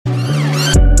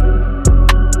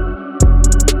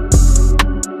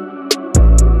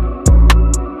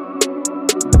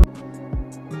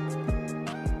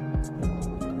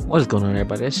What is going on,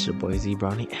 everybody? It's your boy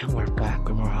ZbrowniieZ, and we're back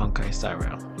with more Honkai Star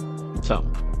Rail. So,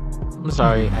 I'm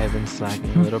sorry I've been slacking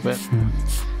a little bit.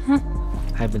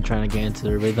 I've been trying to get into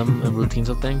the rhythm and routines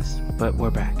of things, but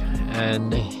we're back.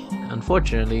 And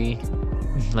unfortunately,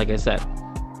 like I said,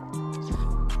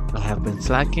 I have been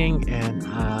slacking, and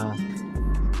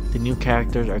the new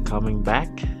characters are coming back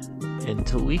in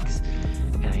 2 weeks,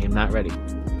 and I am not ready.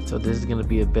 So this is gonna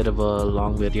be a bit of a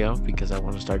long video because I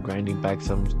want to start grinding back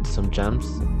some gems,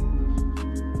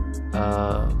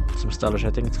 some stellars I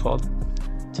think it's called,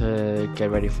 to get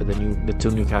ready for the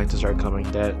 2 new characters that are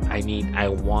coming that I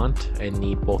want and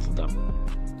need both of them.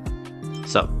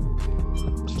 So,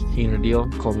 you know the deal.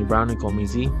 Call me Brownie, call me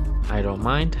Z. I don't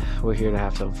mind. We're here to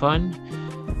have some fun,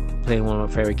 playing one of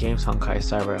my favorite games, Honkai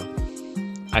Star Rail.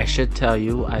 I should tell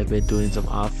you, I've been doing some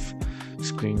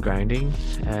off-screen grinding,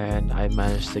 and I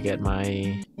managed to get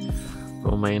my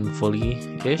Romain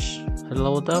fully-ish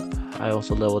leveled up. I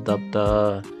also leveled up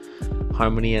the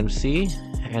Harmony MC,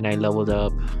 and I leveled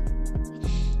up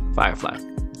Firefly.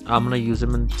 I'm gonna use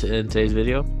them in today's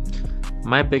video.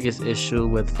 My biggest issue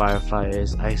with Firefly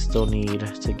is I still need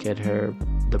to get her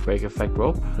the break effect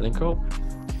link rope,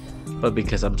 but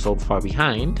because I'm so far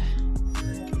behind,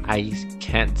 I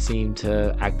can't seem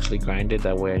to actually grind it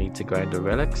that way. I need to grind the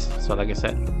relics. So like I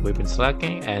said, we've been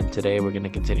slacking, and today we're gonna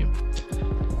continue.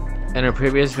 In our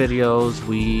previous videos,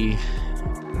 we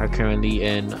are currently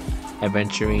in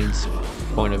Adventuring's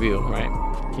point of view, right?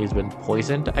 He's been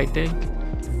poisoned, I think,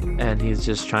 and he's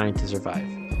just trying to survive.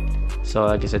 So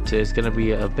like I said, today it's gonna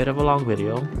be a bit of a long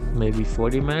video, maybe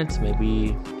 40 minutes,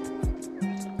 maybe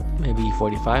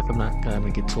 45. I'm not gonna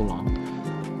make it too long,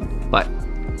 but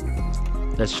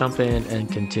let's jump in and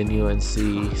continue and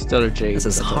see Stellar Jade. This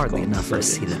is hardly enough for a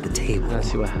seat at the table.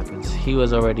 Let's see what happens. He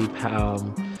was already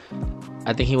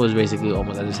I think he was basically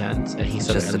almost at his hands, and he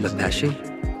started just a Bepeshi?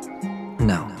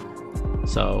 No.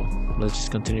 So let's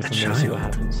just continue from there and see what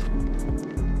happens.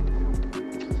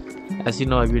 As you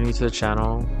know, if you're new to the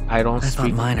channel, I don't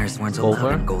speak miners weren't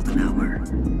over golden hour.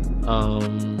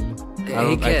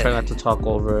 I try not to talk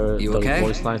over the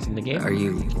voice lines in the game. Are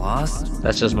you lost?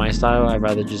 That's just my style. I'd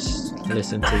rather just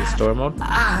listen to the story mode.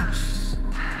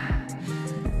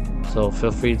 So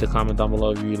feel free to comment down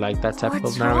below if you like that type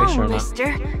of narration or not.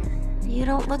 Mister? You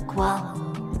don't look well.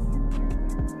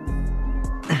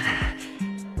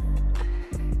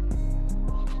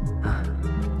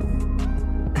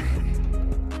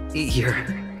 Your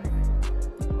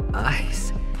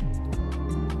eyes.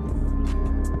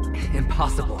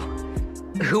 Impossible.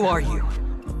 Who are you?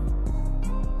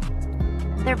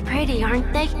 They're pretty,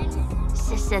 aren't they?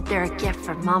 Sis said they're a gift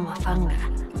from Mama Funga.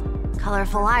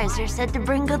 Colorful eyes are said to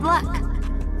bring good luck.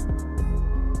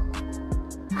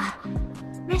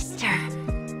 Mister,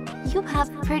 you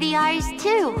have pretty eyes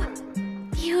too.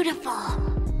 Beautiful.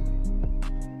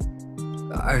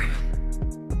 Are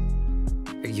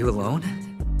you alone?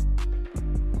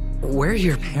 Where are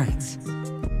your parents?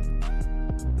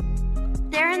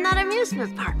 They're in that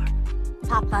amusement park.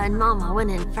 Papa and Mama went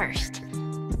in first.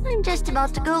 I'm just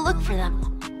about to go look for them.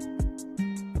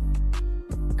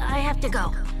 I have to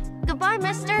go. Goodbye,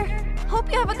 mister.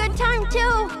 Hope you have a good time,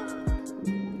 too.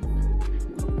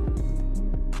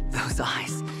 Those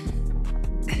eyes.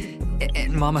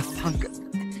 And Mama Thunk.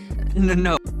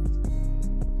 No.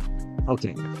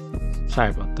 Okay. Sorry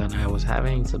about that. I was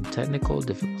having some technical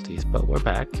difficulties, but we're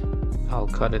back. I'll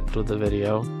cut it through the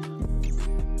video.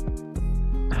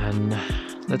 And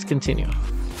let's continue.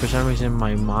 For some reason,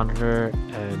 my monitor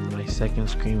and my second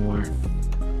screen weren't,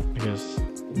 I guess,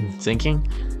 syncing.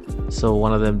 So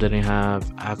one of them didn't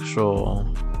have audio.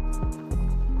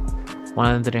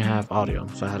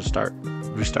 So I had to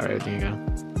restart everything again.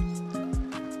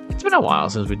 It's been a while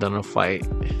since we've done a fight.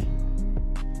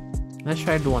 Let's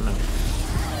try to do one now.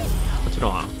 It's been a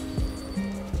while.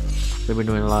 We've been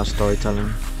doing a lot of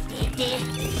storytelling.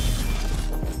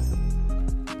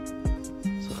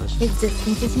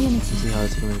 Existence is unity. See how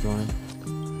it's gonna be going.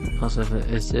 Also,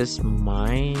 is this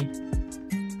my?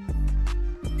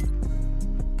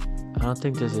 I don't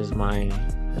think this is my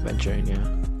adventure in here.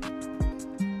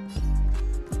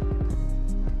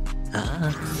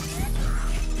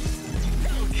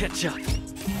 Catch up.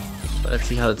 But let's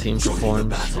see how the team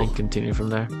performs and continue from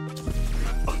there.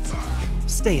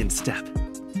 Stay in step.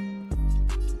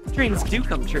 Dreams do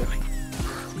come true.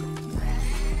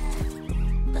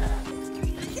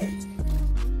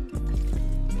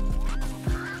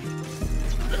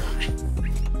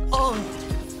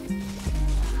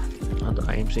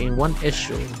 I am seeing one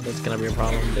issue that's gonna be a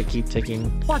problem. They keep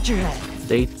taking. Watch your head.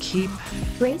 They keep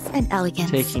Grace and elegance.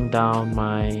 taking down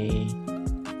my.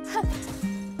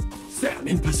 Sam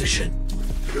in position.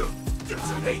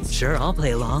 Sure, I'll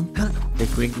play along. They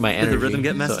drink my Did the energy, rhythm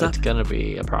get messed so up? it's gonna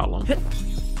be a problem.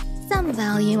 Some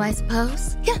value, I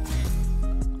suppose.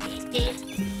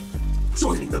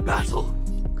 Joining the battle.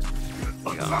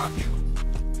 Attack.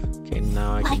 Okay,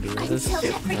 now I can do this.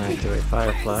 And activate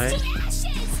Firefly.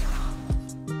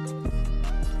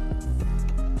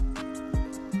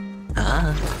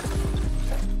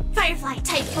 Firefly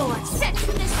Type 4, set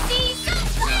to the seas of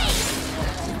flame!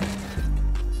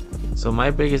 So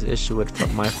my biggest issue with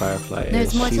my Firefly is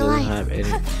There's she more to doesn't life. have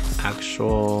any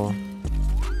actual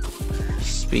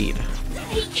speed.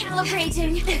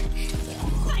 Recalibrating.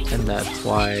 And that's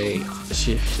why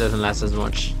she doesn't last as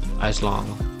much as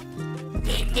long.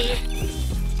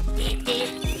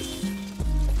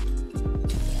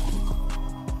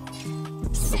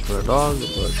 Look for a dog,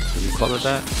 what do you call it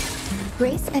that?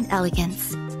 Grace and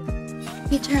elegance.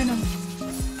 Eternal.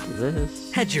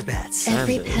 This. Hedge your bets.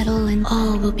 Every And petal and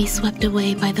all will be swept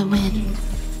away by the wind.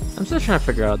 I'm still trying to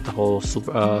figure out the whole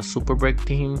super break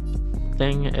team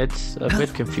thing. It's a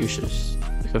bit Confucius.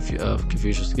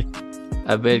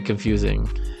 A bit confusing.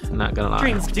 Not gonna lie.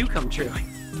 Dreams do come true.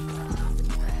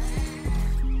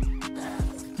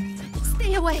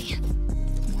 Stay away.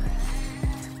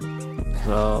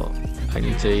 So I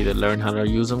need to either learn how to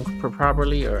use them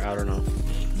properly, or I don't know.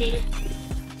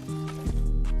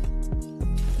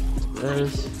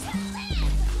 There's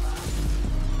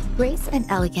Grace and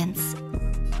elegance.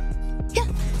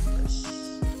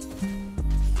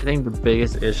 I think the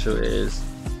biggest issue is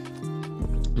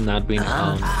not being you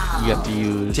have to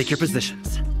use Take your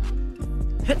positions.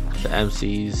 the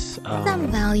MC's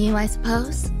Some value, I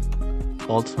suppose.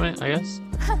 ultimate, I guess.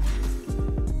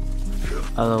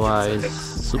 Otherwise,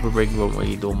 Super Break won't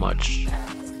really do much.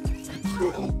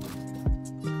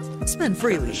 Spend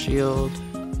freely. Shield.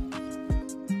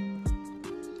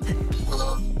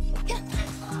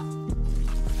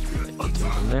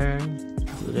 From there,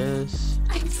 do this.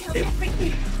 Until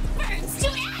everything burns to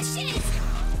ashes!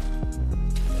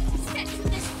 Set to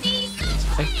the seas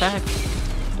of Attack.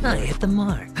 I hit the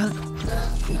mark.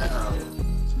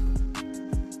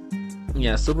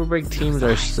 Yeah, Super Break teams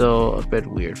are still a bit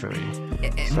weird for me.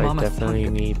 So I Mama definitely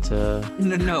Funga. need to.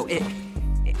 No,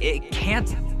 it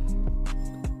can't.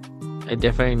 I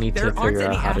definitely need to There aren't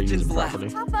figure out any how to use actions it left.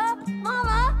 properly. Papa,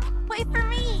 Mama, wait for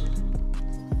me!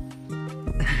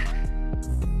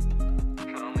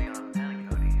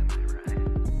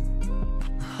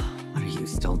 What are you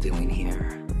still doing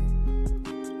here?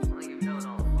 Well, you've known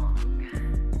all along.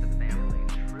 The family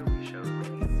truly showed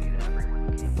leniency to everyone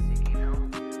who came seeking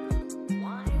help.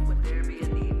 Why would there be a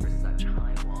need for such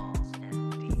high walls and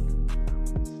deep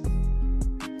moats?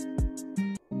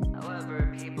 However,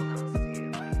 people don't see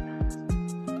it like that.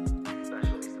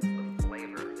 Especially since the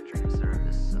flavor of the dream served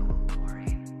is so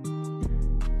alluring.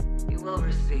 You will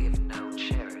receive no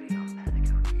charity on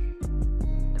pedagogy.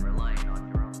 And relying on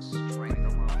your own strength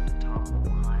alone to topple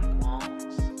high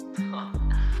walls.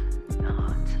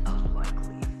 Not a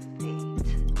likely fate.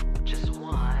 Which is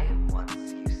why, once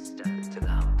you step into the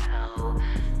hotel,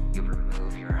 you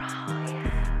remove your high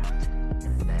hat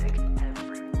and beg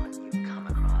everyone you come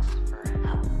across for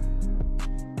help.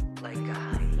 Like a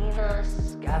hyena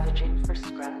scavenging for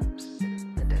scraps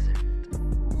in the desert.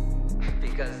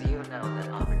 Because you know that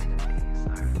opportunities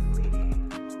are fleeting.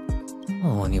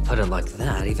 Oh, when you put it like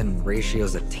that, even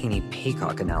Ratio's a teeny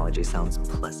peacock analogy sounds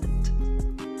pleasant.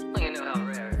 Well, you know how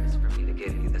rare it is for me to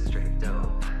give you the straight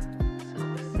dope. So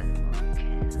listen while you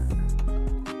can.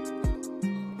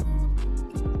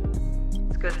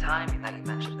 It's good timing that you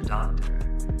mentioned the doctor.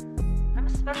 I'm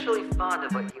especially fond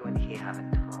of what you and he have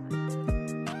in common.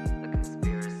 The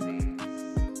conspiracies,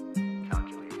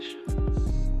 calculations.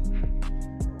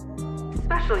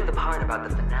 Especially the part about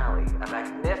the finale, a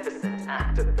magnificent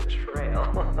act of betrayal.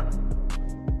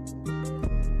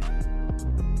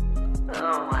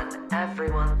 Oh, when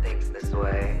everyone thinks this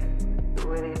way, who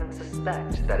would even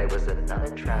suspect that it was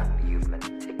another trap you've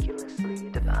meticulously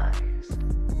devised?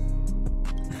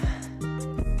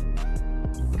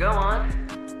 Go on.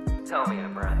 Tell me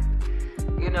I'm right.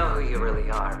 You know who you really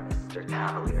are, Mr.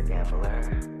 Cavalier Gambler.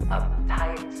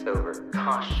 Uptight,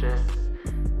 overcautious,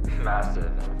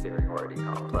 massive inferiority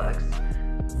complex.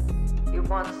 You've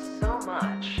won so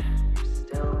much, you're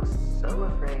still so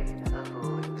afraid of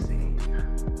losing.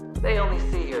 They only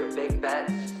see your big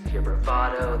bets, your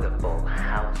bravado, the full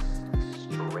house,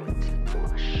 straight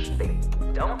flush. They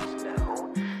don't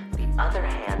know the other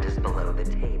hand is below the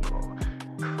table,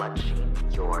 clutching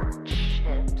your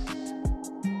chips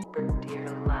for dear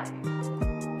life.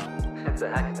 It's a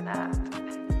heck of an act.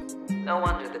 No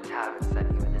wonder the tavern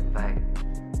sent you an invite.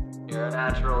 You're a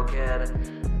natural kid.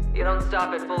 You don't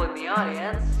stop at fooling the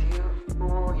audience, you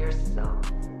fool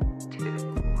yourself, too.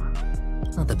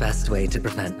 Well, the best way to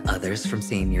prevent others from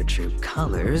seeing your true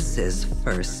colors is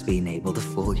first being able to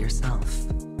fool yourself.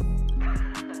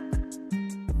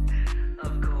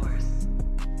 Of course.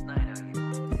 I know you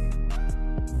want to.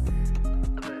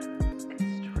 But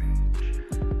it's strange.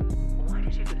 Why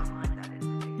did you decline that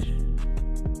invitation?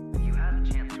 You had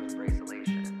the chance to embrace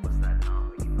elation. Was that not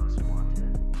what you most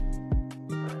wanted?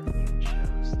 But you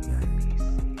chose the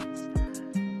IPC instead.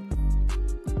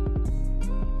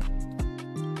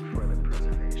 For the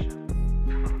preservation.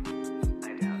 I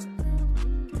doubt it.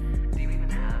 Do you even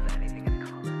have anything in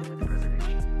common with the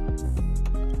preservation?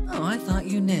 Oh, I thought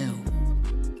you knew.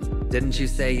 Didn't you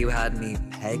say you had me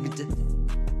pegged?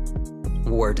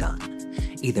 We're done.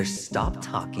 Either stop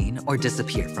talking or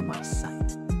disappear from my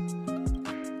sight.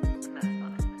 That's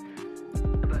fine.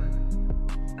 But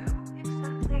who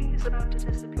exactly is about to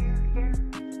disappear here?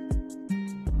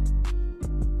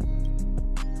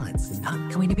 Well, it's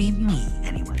not going to be me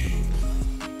anyway.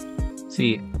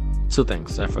 See, two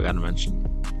things I forgot to mention.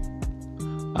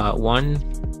 One,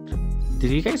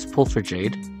 did you guys pull for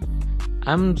Jade?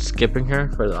 I'm skipping her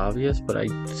for the obvious, but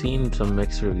I've seen some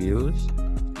mixed reviews.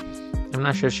 I'm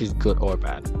not sure she's good or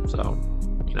bad, so,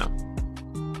 you know.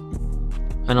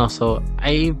 And also,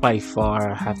 I by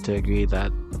far have to agree that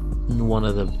one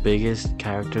of the biggest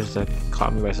characters that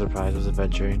caught me by surprise was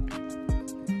Adventuring.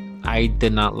 I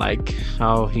did not like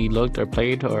how he looked or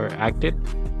played or acted,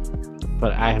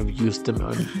 but I have used him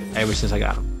ever since I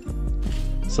got him.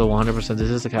 So 100%, this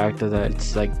is a character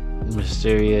that's like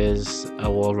mysterious, a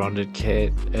well-rounded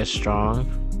kid, is strong.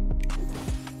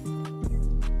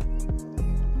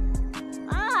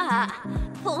 Ah,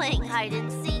 playing hide and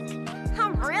seek.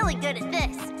 I'm really good at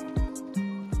this.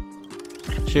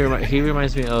 He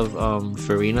reminds me of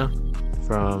Farina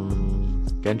from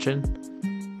Genshin.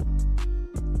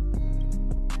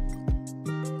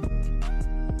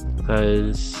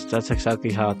 Because that's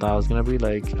exactly how I thought it was gonna be.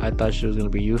 Like, I thought she was gonna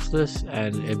be useless,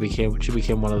 and she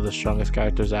became one of the strongest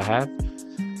characters I have.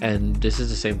 And this is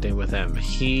the same thing with him.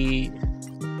 He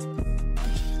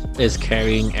is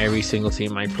carrying every single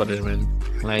team I put him in.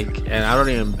 Like, and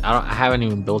I haven't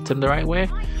even built him the right way.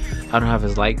 I don't have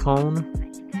his light cone.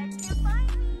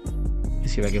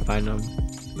 Let's see if I can find him.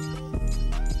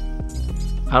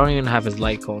 I don't even have his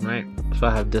light cone, right? So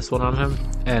I have this one on him,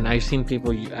 and I've seen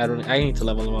people. I need to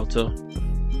level him up too.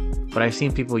 But I've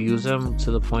seen people use him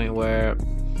to the point where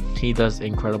he does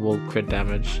incredible crit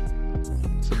damage.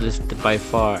 So this, by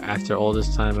far, after all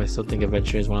this time, I still think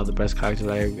Adventure is one of the best characters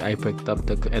I picked up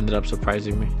that ended up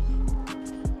surprising me.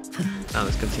 Now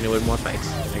let's continue with more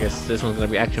fights. I guess this one's gonna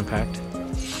be action packed.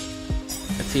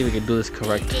 Let's see if we can do this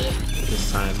correct this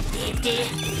time.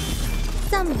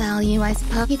 Some value, I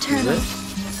suppose. Is Eternal. it?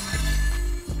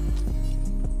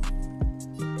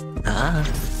 Ah,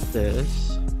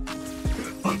 This.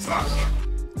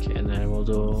 Okay, and then we'll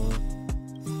do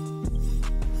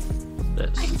this.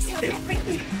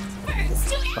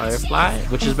 Firefly,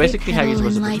 which is basically how you're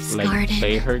supposed to like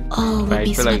play her. All But will I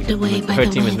be feel like swept away by her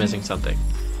the team is wind. missing something.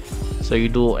 So you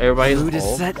do everybody's Who is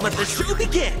ult, set? Let the show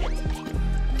begin!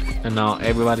 and now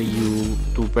everybody you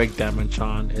do break damage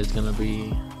on is gonna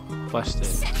be busted.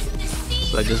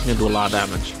 So like this is gonna do a lot of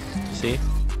damage. See?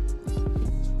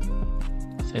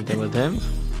 Same thing with him.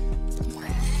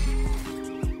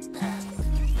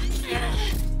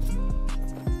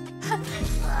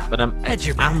 But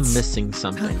I'm missing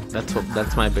something.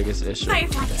 That's my biggest issue.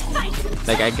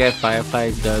 Like, I get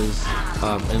Firefly does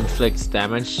inflicts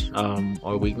damage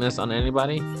or weakness on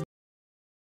anybody,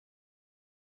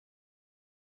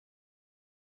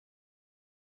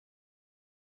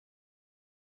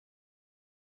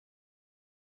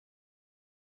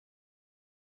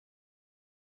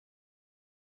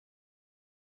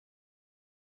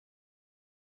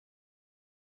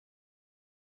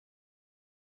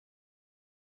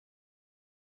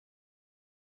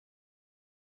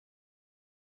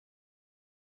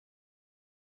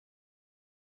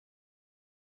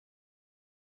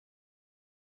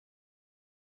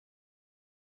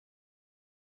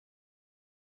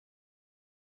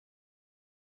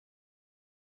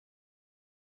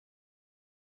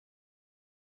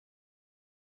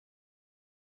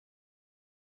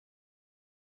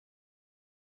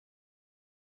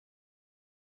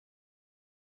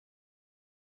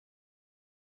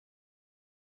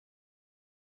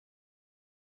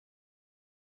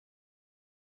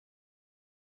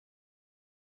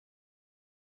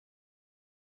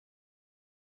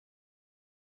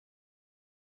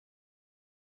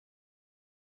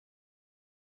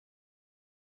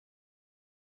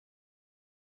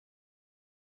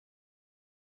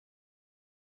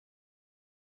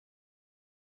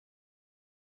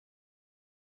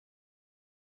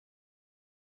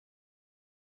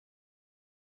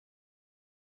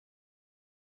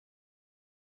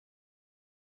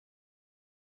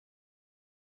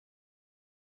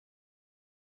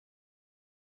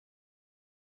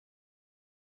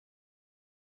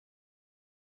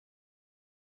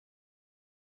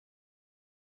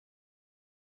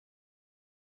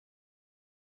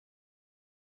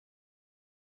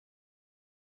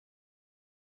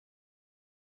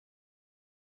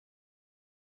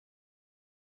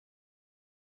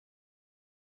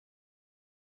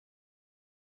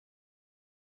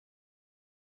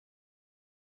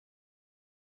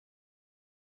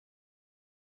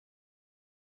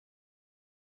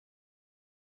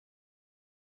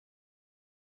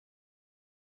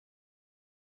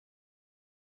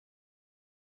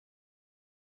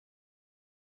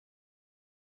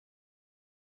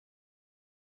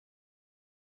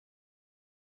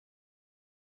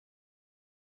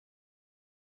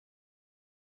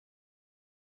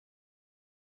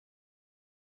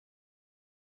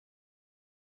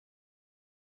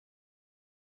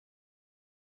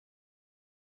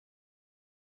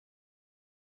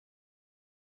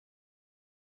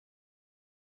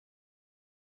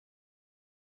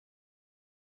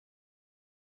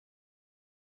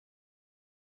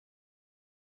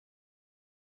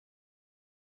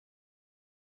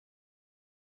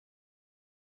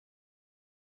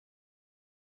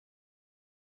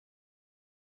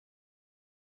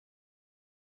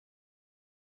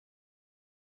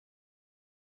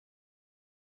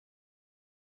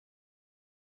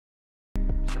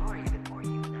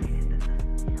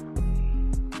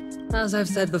 As I've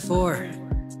said before,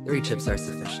 3 chips are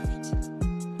sufficient.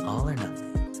 All or nothing.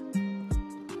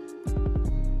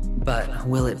 But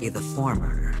will it be the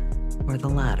former or the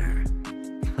latter?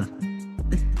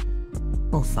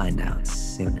 We'll find out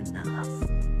soon enough.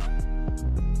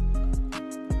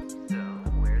 So,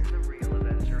 where's the real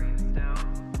adventuring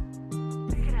stone?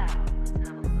 Pick it out. Let's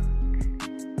have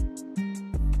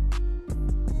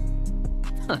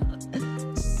a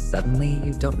look. Suddenly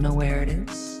you don't know where it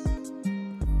is?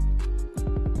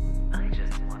 I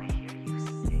just want to hear you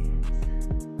say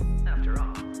it. After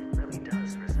all, it really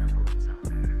does resemble its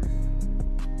owner.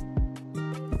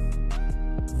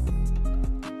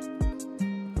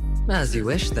 As you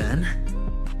wish, then.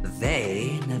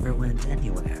 They never went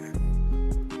anywhere.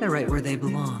 They're right where they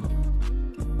belong.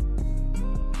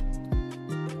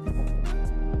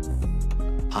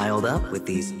 Piled up with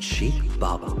these cheap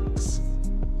baubles.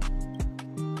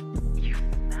 You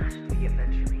smashed the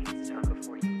adventuring stone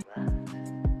before you left.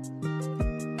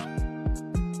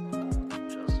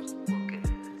 Just look at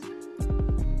it.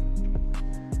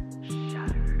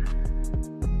 Shattered.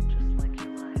 Just like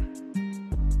your life.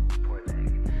 Poor thing.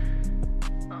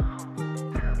 A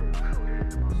humble pebble coated in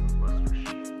the most lustrous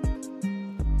sheen.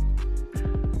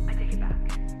 I take it back.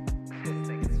 This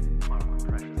thing is far more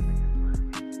precious than your life.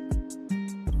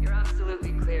 You're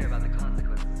absolutely clear about the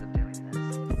consequences of doing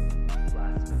this.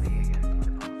 Blasphemy against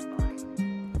the Pope's body.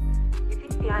 You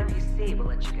think the IPC will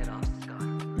let you get off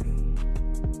scot-free?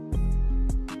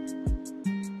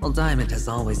 Well, Diamond has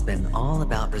always been all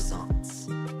about results.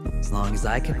 As long as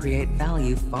I can create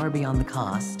value far beyond the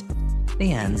cost,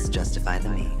 the ends justify the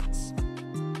means.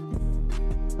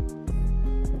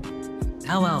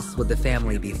 How else would the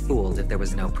family be fooled if there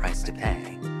was no price to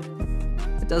pay?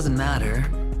 It doesn't matter.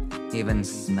 Even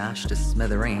smashed to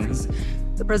smithereens,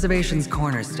 the preservation's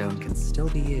cornerstone can still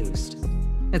be used.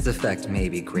 Its effect may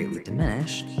be greatly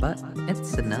diminished, but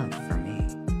it's enough for me.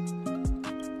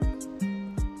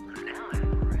 Now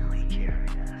I'm really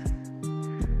curious.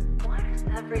 Why does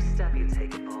every step you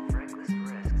take involve reckless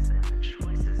risks, and the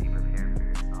choices you prepare for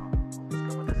yourself always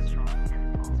come with a strong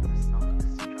impulse for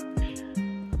self-destruction?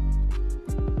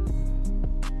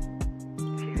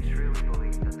 If you truly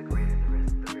believe that the greater the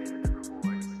risk, the greater the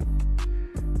rewards,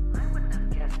 I wouldn't have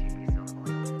guessed you'd be so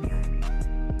loyal to the IPC.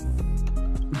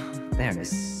 There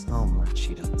is so much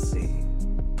you don't see.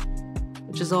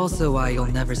 Which is also why you'll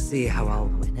never see how I'll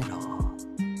win it all.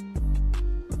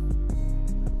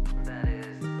 That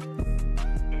is,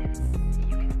 if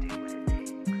you can do what it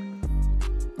takes.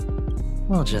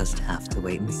 We'll just have to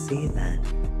wait and see then.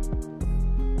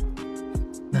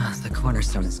 The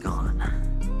cornerstone is gone.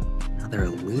 Another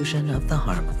illusion of the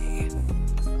harmony.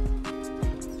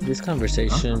 This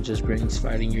conversation just brings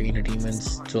fighting your inner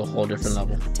demons to a whole different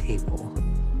level. The table.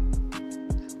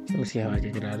 Let me see how I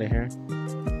can get out of here.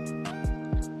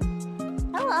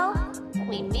 Hello.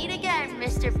 We meet again,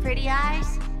 Mr. Pretty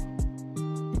Eyes.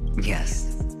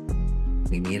 Yes.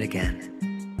 We meet again.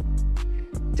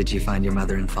 Did you find your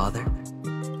mother and father?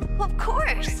 Of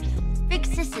course. Big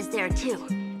Sis is there too.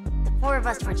 The 4 of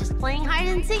us were just playing hide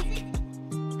and seek.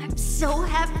 I'm so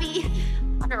happy.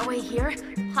 On our way here,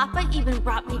 Papa even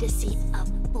brought me to see a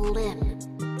blimp.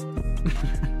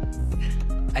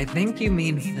 I think you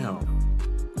mean Phil.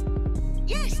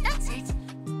 Yes, that's it.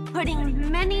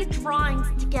 Putting many drawings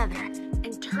together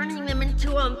and turning them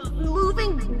into a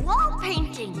moving wall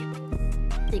painting.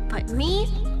 They put me,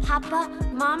 Papa,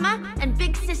 Mama, and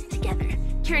Big Sis together,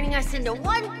 turning us into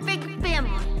one big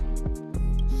family.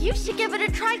 You should give it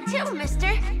a try too,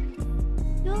 mister.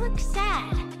 You look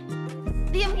sad.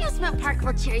 The amusement park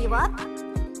will cheer you up.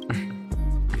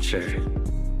 Sure.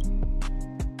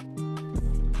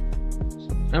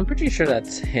 I'm pretty sure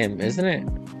that's him, isn't it?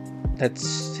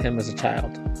 That's him as a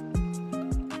child.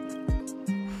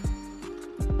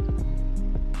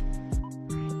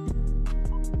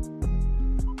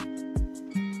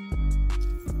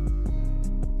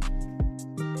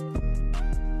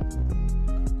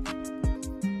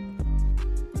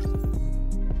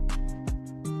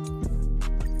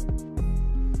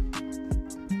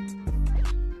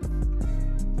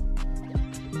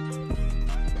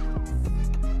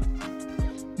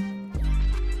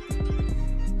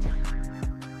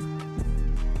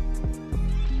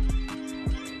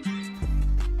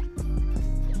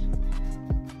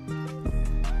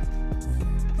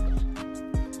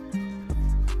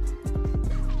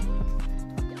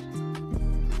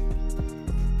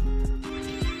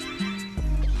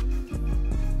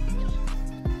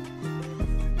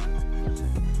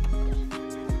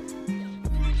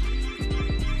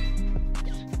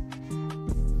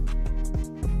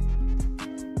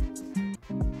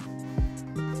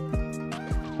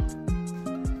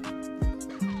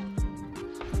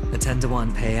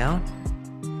 10-to-1 payout?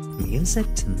 Music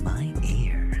to my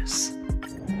ears.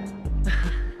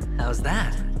 How's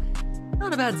that?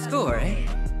 Not a bad score, eh?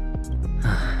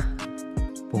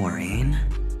 Boring.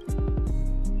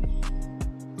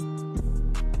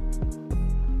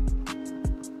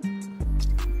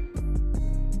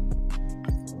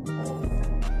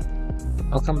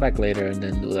 I'll come back later and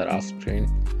then do that off screen.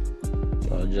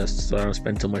 So just so I don't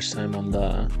spend too much time on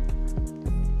the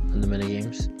mini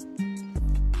games.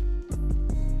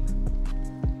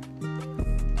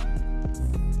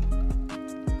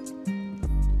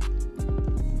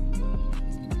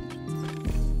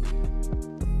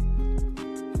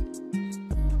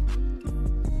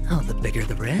 Oh, the bigger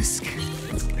the risk,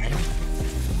 the better.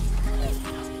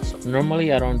 So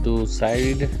normally I don't do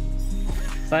side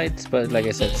fights, but like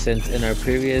I said, since in our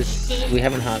previous we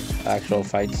haven't had actual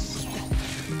fights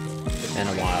in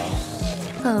a while,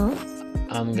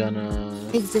 I'm gonna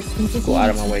go out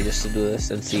of my way just to do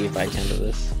this and see if I can do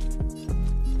this.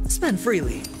 Spend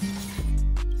freely.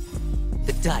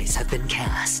 The dice have been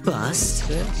cast. Bust.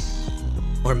 This.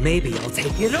 Or maybe I'll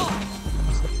take it all.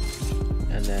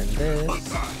 And then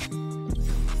this.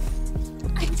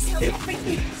 Until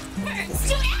everything burns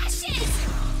to ashes!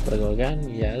 Gotta go again,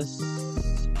 yes.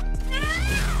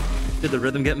 Did the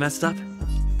rhythm get messed up?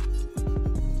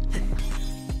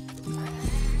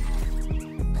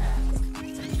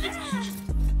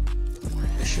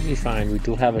 It should be fine, we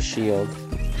do have a shield.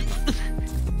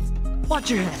 Watch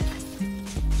your head.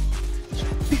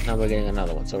 Now we're getting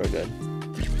another one, so we're good.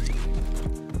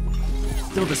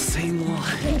 Still the same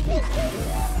line.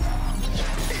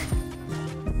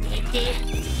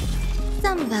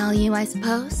 Some value, I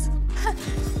suppose.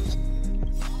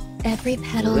 Every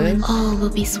petal This? and all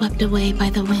will be swept away by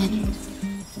the wind.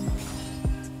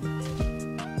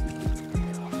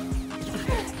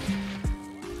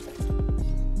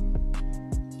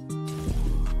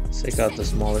 Let's take out the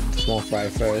small fry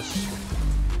first.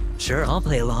 Sure, I'll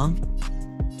play along.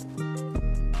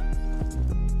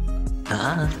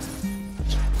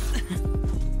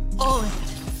 Oh,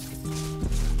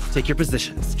 Take your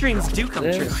positions. Dreams do come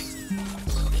true.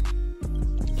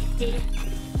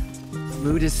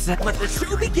 Mood is set. Let the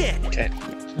show begin. Okay.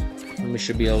 We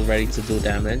should be all ready to do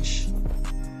damage.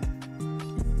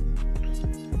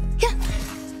 Yeah.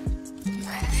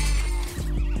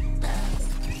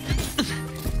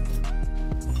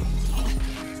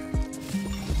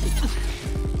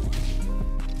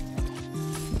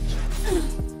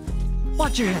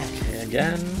 watch your head. Okay,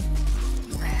 again.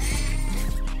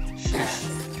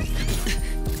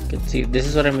 Sheesh. Can see, this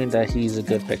is what I mean that he's a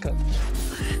good pickup.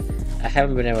 I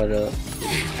haven't been able to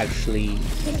actually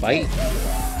fight,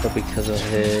 but because of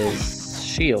his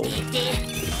shield,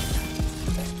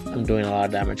 I'm doing a lot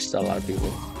of damage to a lot of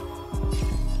people.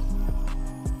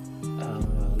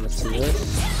 Let's do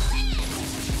this.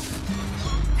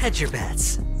 Hedge your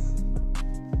bets.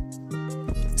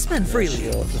 Spend freely.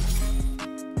 Shield.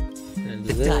 And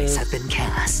The this. dice have been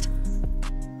cast.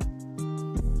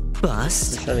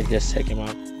 Bust. I'm trying to just take him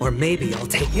out. Or maybe I'll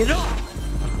take it all.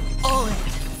 All in.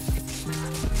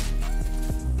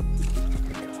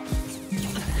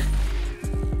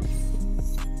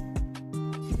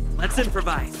 Let's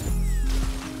improvise.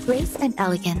 Grace and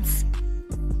elegance.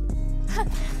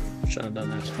 Should have done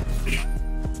that.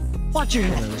 Watch your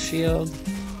And head. then the shield.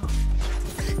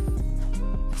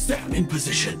 Stand in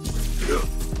position.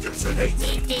 Detonate.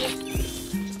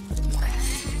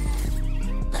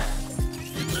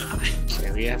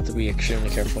 Okay, we have to be extremely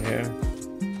careful here.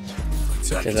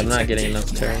 Because I'm not getting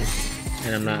enough turns.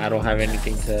 And I don't have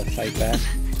anything to fight back.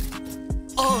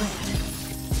 All in.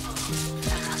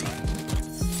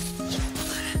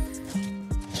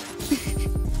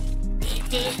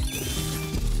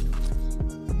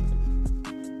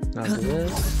 Now do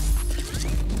this.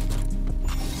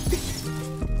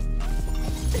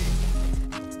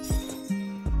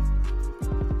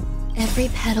 Every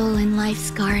petal in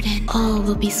life's garden, all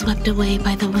will be swept away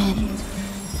by the wind.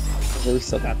 So we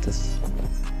still got this.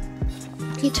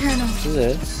 Eternal. Do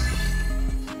this.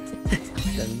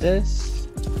 Then this.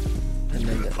 And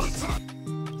then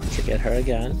this. To get her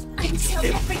again. Until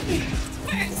everything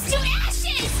burns to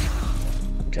ashes!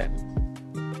 Okay.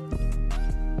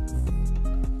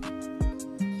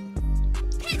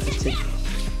 Let's take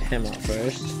him out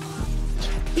first.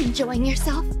 Enjoying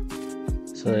yourself?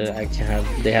 So that I can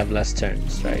have they have less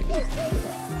turns, right?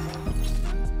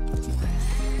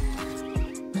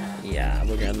 Yeah,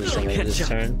 we're gonna lose away this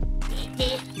turn.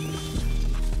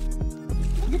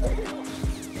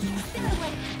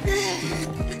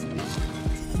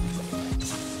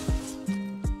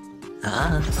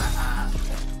 Ah.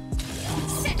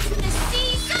 Set to the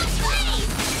seas of flame!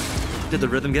 Did the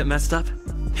rhythm get messed up?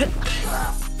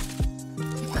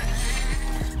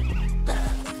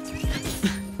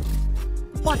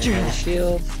 Watch your head.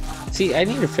 Shield. See, I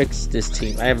need to fix this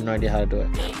team. I have no idea how to do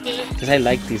it. Because I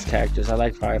like these characters. I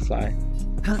like Firefly.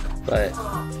 But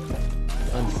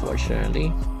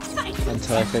unfortunately,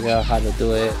 until I figure out how to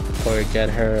do it or get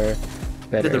her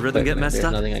better Did the rhythm get messed there's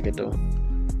up? nothing I can do.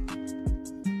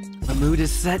 The mood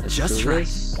is set Let's just do right.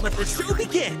 this. Let the show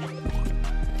begin!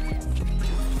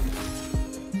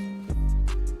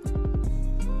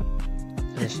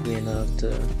 That should be enough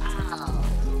to...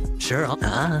 Sure.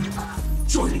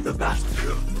 Joining the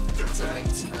battlefield. That's an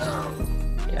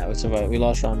 8. Yeah, we survived. We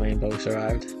lost our main, but we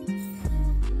survived.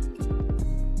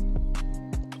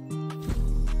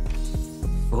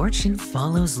 Fortune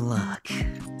follows luck,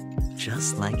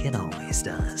 just like it always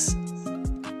does.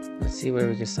 Let's see where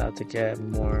we can start to get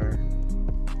more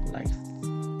life.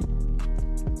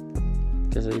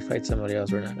 Because if we fight somebody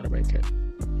else, we're not gonna make it.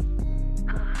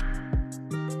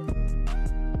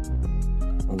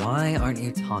 Why aren't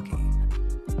you talking?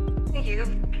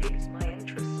 You've piqued my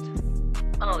interest.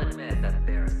 I'll admit that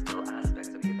there are still aspects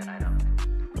of you that I don't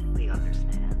completely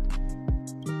understand.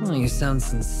 Well, you sound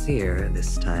sincere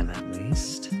this time at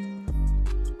least.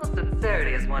 Well,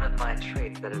 sincerity is one of my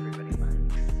traits that everybody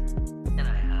likes. And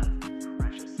I have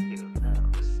precious few of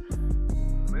those.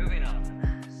 Moving on.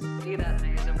 See that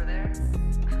maze over there?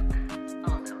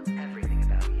 I'll know everything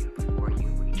about you before you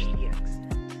reach the exit.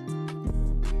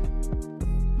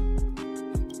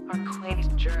 Our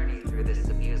quaint journey through this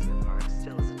amusement park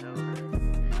still isn't over.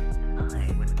 And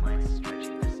I wouldn't mind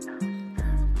stretching this out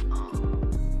at all.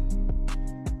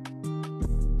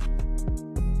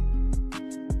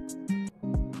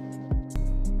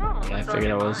 Yeah, I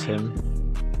figured that was him.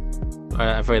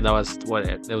 I figured that was what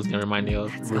it was gonna remind me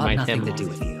of. It's got Remind nothing him. to do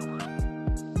with you. Do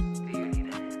you need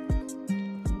it?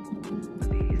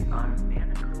 These are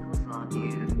manacles on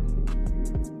you.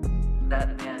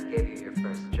 That man gave you your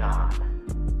first job.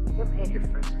 You made your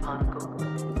first pot of gold.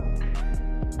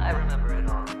 I remember it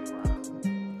all too well.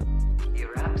 You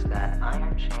wrapped that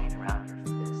iron chain around your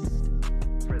fist,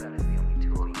 for that is the only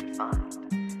tool you could find.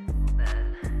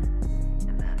 Then,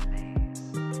 in that maze,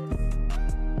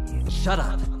 you... Shut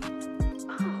up.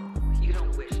 Oh, you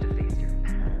don't wish to face your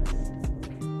past.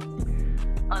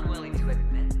 Unwilling to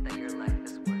admit that your life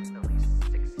is worth at least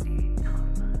 60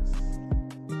 commas.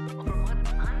 Well, from what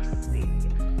I see,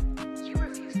 you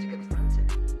refuse to confront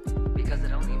it, because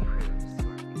it only proves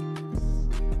your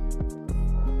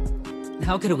weakness.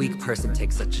 How could a weak person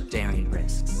take such daring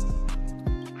risks?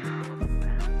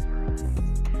 That's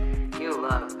right. You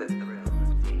love the thrill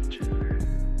of danger,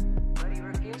 but you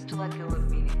refuse to let go of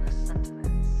meaningless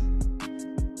sentiments.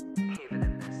 Even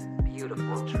in this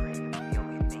beautiful dream, the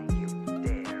only thing you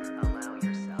dare allow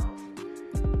yourself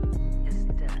is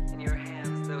death. In your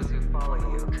hands, those who follow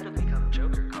you could have become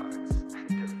joker cards.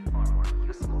 They're far more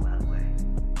useful that way.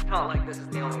 Not like this is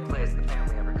the only place the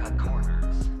family ever cut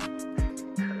corners.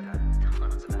 Could have had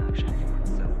tons of action if you weren't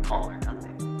so all or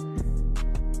nothing.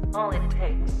 All it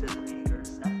takes is a meager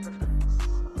self-defense.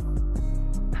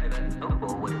 I bet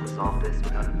Noble would have resolved this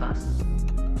without a fuss.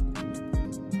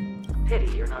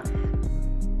 Pity you're not him.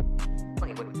 Well,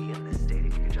 you wouldn't be in this state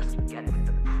if you could just get with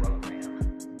the program.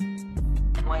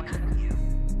 And why couldn't you?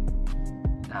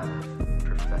 Out of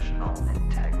professional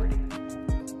integrity.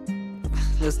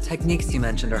 Those techniques you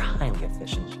mentioned are highly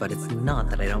efficient, but it's not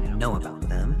that I don't know about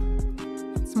them.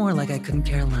 It's more like I couldn't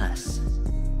care less.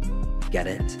 Get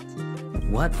it?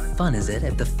 What fun is it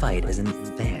if the fight isn't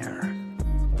fair?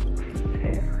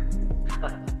 Fair.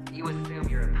 You assume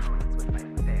your opponents would fight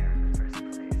fair in the first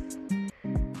place.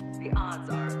 The odds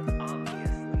are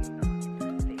obviously not in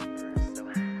your favor, so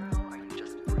how are you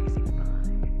just breezing by?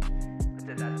 But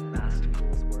did that masked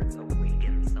fool's words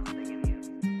awaken something in you?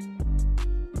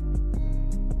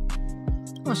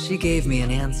 Well, she gave me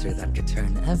an answer that could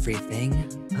turn everything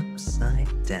upside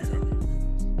down.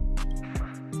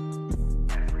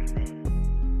 Everything.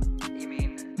 You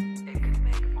mean it could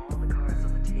make all the cards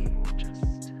on the table just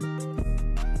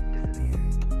disappear?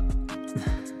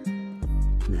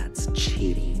 That's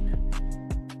cheating.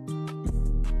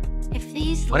 If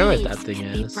these Whatever leaves that thing can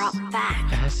is. be brought It back,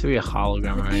 has to be a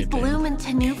hologram or would they anything. bloom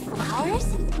into new flowers?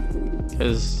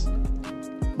 Because,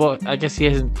 well, I guess he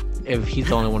hasn't. If he's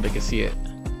the only one that can see it.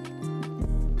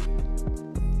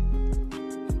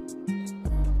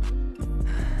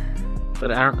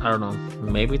 But I don't know.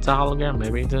 Maybe it's a hologram.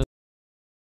 Maybe it's a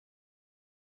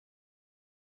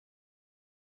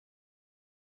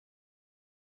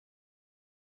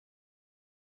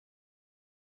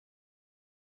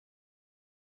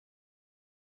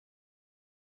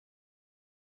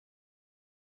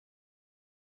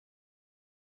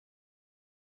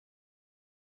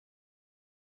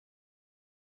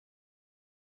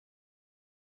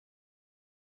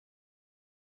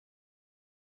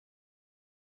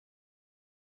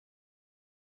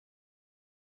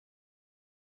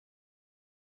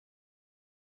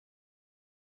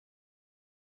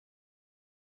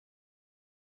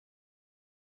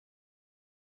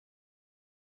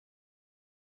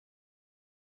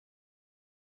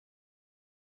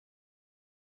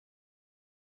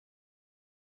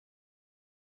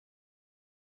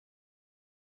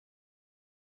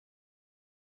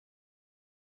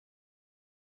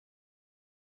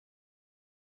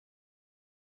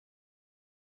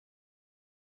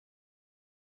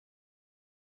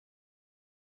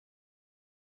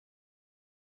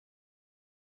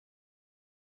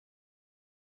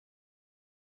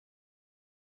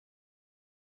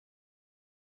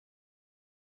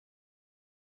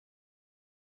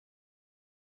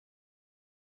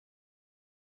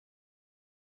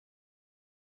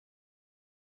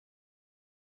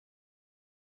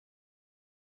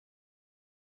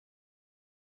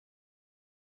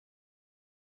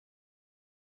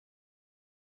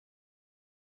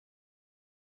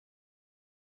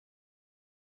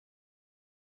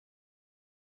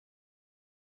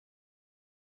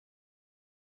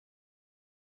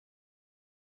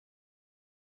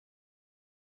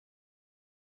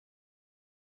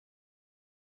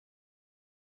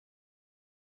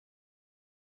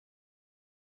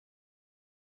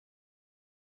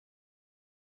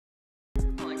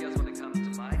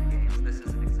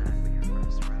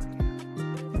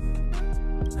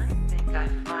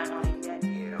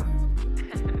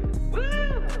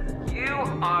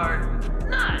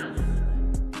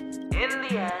In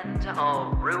the end,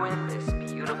 I'll ruin this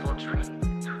beautiful dream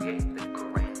and create the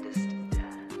grandest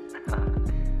death.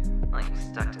 Well, you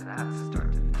stuck to that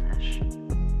start to finish.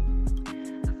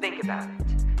 Think about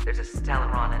it. There's a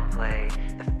Stellaron in play,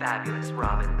 the fabulous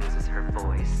Robin loses her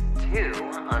voice, 2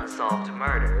 unsolved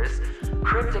murders,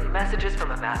 cryptic messages from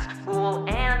a masked fool,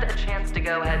 and a chance to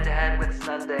go head-to-head with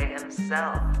Sunday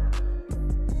himself.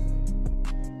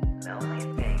 The only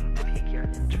thing to pique your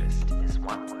interest is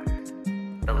one word.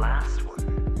 The last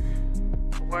word.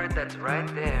 A word that's right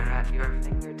there at your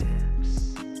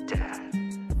fingertips. Death.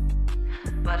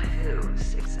 But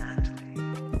whose exactly?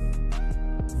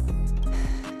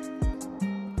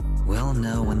 We'll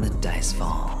know when the dice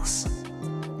falls.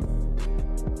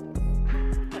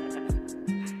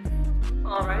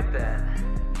 All right then.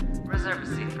 Reserve a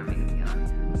seat for me in the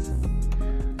audience.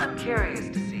 I'm curious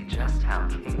to see just how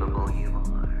capable you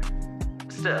are.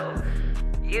 Still,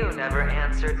 you never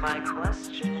answered my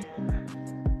question.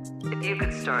 If you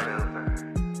could start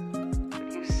over,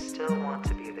 would you still want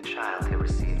to be the child who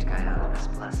received Guyana's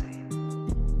blessing?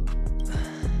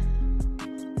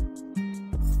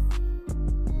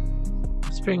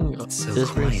 So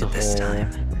quiet this time.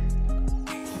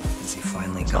 Is he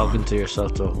finally gone? Talking to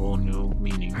yourself to a whole new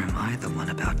meaning. Or am I the one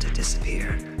about to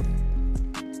disappear?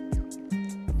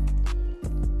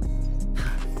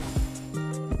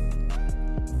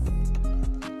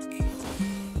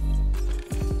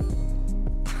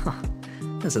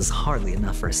 This is hardly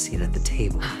enough for a seat at the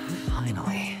table.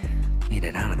 Finally, made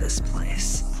it out of this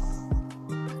place.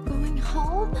 Going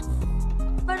home?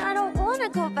 But I don't want to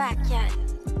go back yet.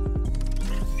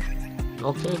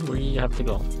 Okay, we have to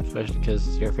go, especially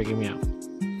because you're freaking me out.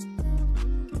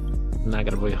 I'm not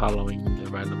gonna be following a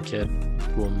random kid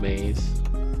through a maze.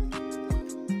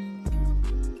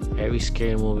 Every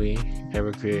scary movie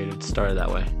ever created started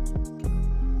that way.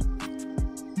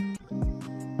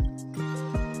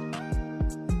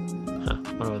 Huh,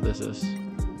 wonder what this is.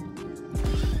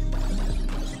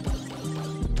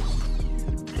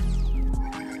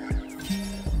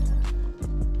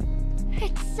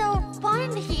 It's so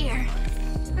fun here.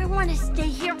 I want to stay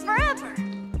here forever.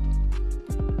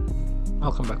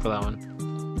 I'll come back for that one.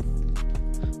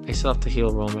 I still have to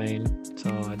heal Romaine, so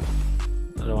I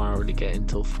don't want to really get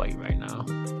into a fight right now.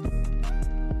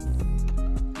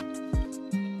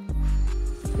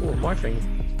 Ooh, morphing.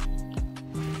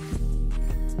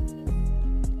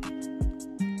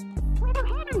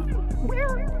 Where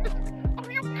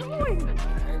are you going?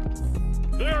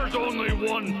 There's only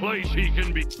one place he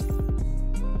can be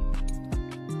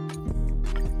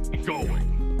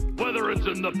going, whether it's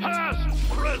in the past,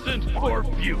 present, or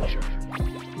future.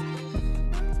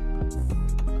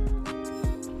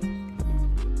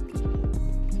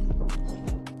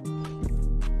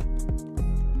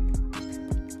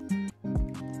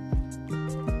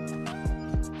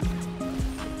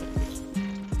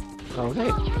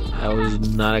 Okay, I was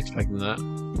not expecting that.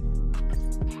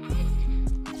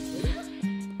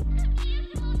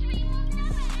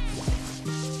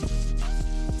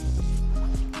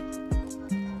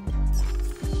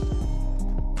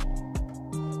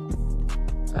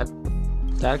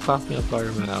 That caught me off guard,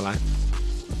 I'm not gonna lie.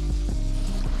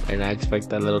 I didn't expect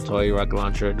that little toy rocket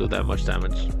launcher to do that much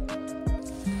damage.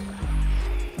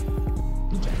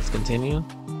 Okay, let's continue.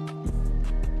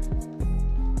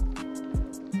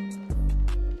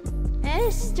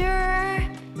 Esther,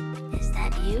 is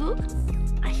that you?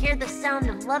 I hear the sound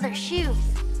of leather shoes.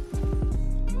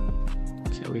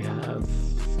 Okay, we have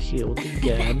healed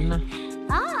again.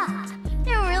 Ah,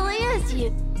 it really is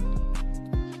you.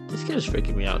 This kid is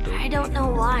freaking me out, dude. I don't know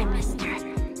why, mister,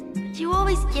 but you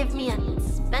always give me a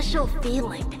special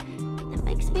feeling that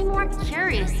makes me more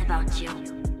curious about you.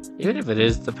 Even if it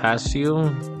is the past you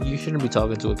shouldn't be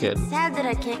talking to a kid. Sad that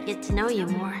I can't get to know you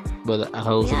more. But a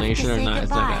hallucination or say not,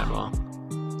 it's not goodbye. at all.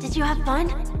 Did you have fun?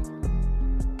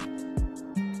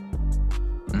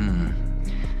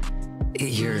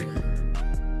 You're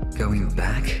going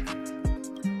back?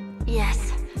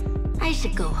 Yes, I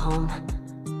should go home.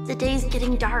 The day's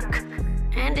getting dark,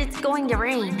 and it's going to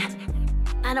rain.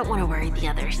 I don't want to worry the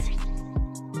others.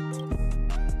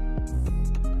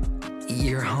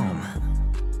 You're home.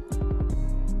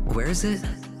 Where is it?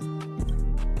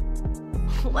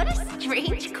 What a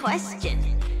strange question.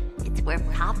 It's where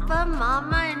Papa,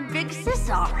 Mama, and Big Sis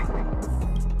are.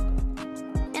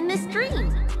 In this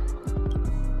dream.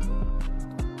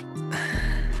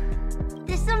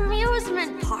 This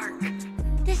amusement park.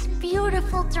 This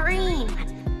beautiful dream.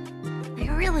 They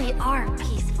really are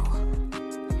peaceful.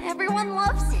 Everyone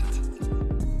loves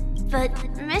it. But,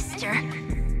 mister,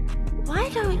 why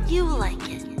don't you like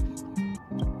it?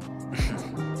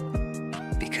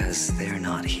 because they're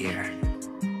not here.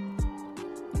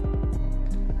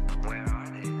 Where are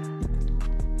they then?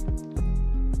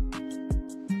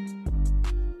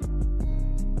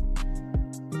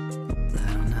 I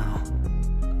don't know.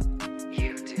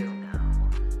 You do know.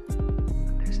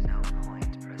 But there's no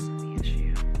point pressing the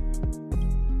issue.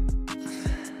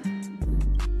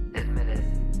 Admit it.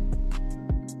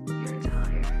 You're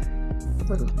tired.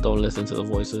 Don't listen to the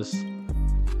voices.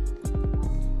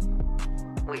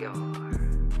 We all are.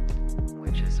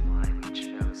 Which is why we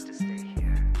chose to stay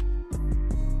here.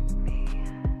 Me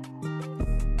and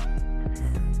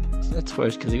him. That's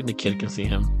worse because even the kid can see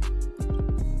him.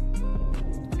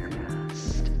 Your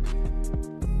past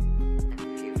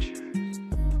and future.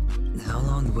 How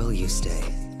long will you stay?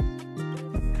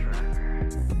 Forever.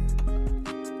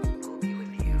 We'll be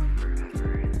with you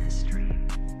forever in this dream.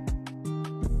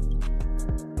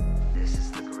 This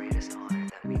is the greatest honor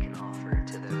that we can offer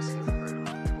to those who hurtle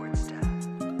towards death.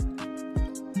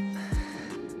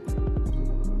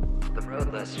 The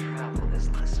road less traveled is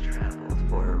less traveled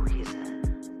for a reason.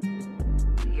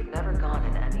 You've never gone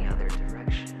in any other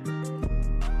direction.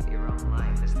 Your own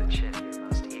life is the chip you're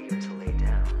most eager to lay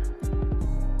down.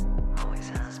 Always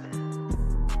has been.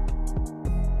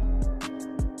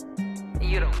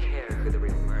 You don't care who the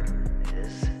real murderer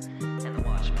is, and the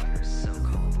watchmaker's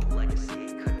so-called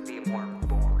legacy couldn't be more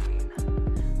boring.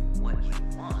 What you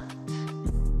want,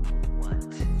 what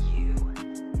you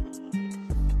need,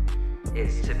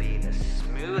 is to be the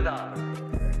smooth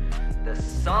operator, the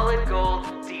solid gold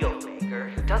deal maker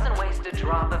who doesn't waste a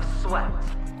drop of sweat,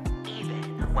 even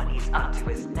when he's up to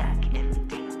his neck in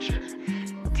danger,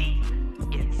 deep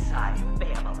inside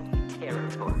family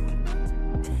territory.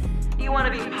 You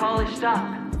want to be polished up,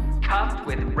 cuffed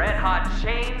with red-hot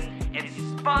chains, and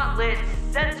spotlit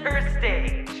center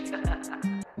stage.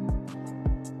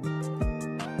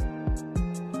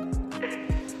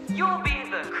 You'll be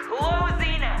the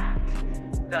closing act,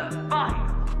 the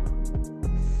final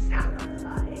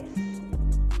sacrifice.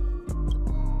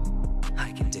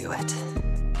 I can do it.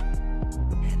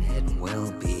 And it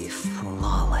will be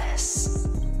flawless.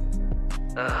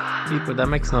 But that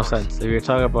makes no sense. If you're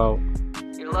talking about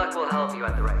Your luck will help you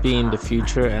at the right being time. the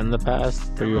future and the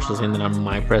past, but you're also saying that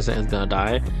my present is gonna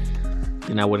die,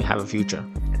 then I wouldn't have a future.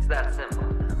 It's that simple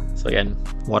now. So again,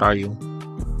 what are you?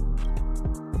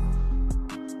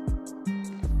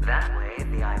 That way,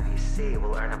 the IPC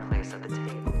will earn a place at the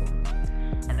table.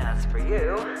 And as for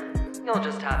you, you'll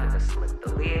just happen to slip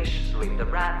the leash, leave the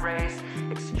rat race,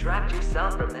 extract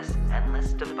yourself from this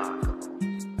endless debacle.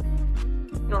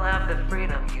 You'll have the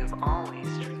freedom you've always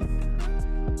dreamed of.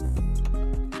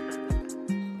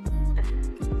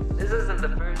 This isn't the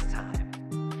first time.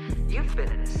 You've been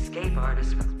an escape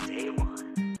artist from day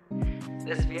one.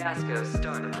 This fiasco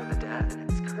started with a death, and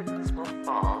its curtains will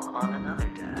fall on another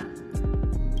death.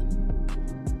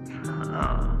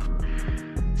 Oh,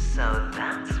 so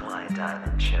that's why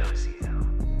Diamond chose you.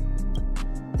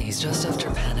 He's just after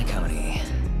Paniconi.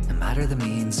 No matter the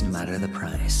means, no matter the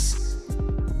price.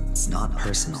 It's not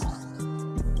personal.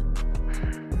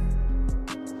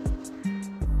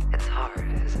 It's hard,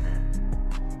 isn't it?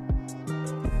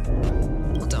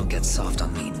 Well, don't get soft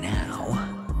on me now.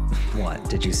 What,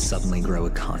 did you suddenly grow a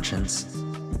conscience?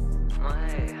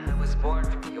 Why, I was born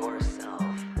from yourself.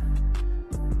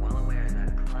 I'm well aware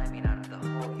that climbing out of the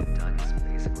hole you dug is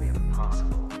basically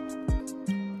impossible.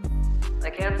 I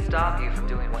can't stop you from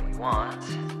doing what you want.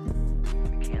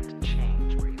 I can't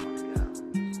change where you want to go.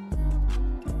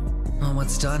 Well,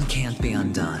 what's done can't be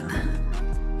undone.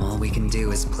 All we can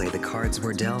do is play the cards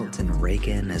we're dealt and rake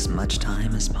in as much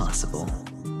time as possible.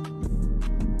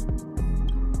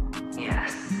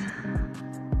 Yes.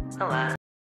 Alas.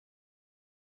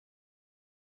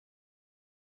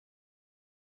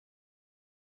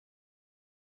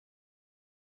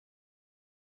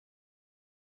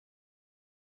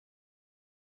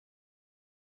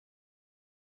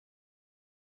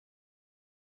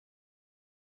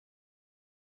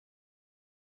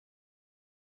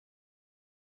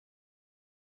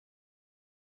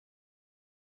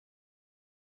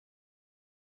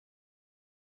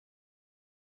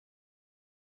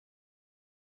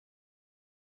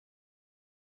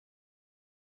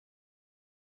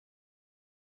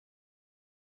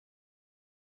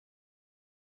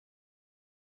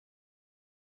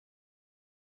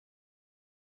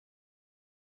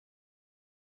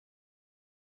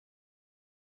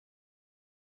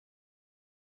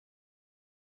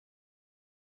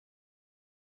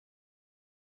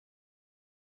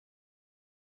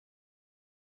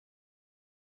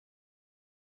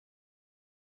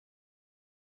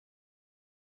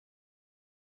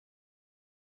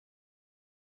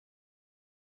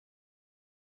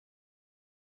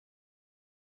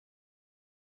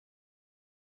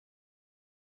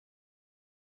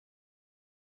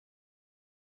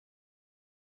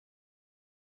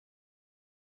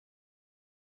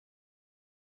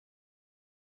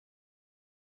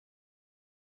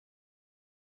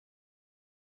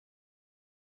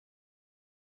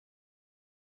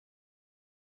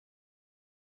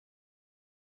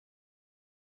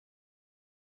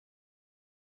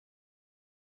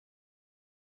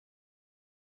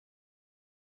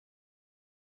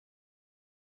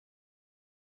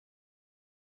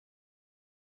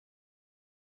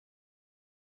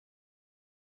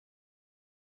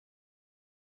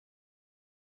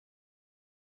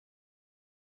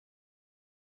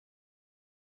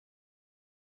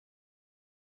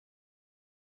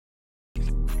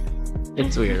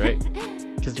 It's weird, right?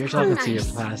 Because you're talking to your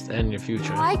Nice. past and your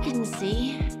future. I can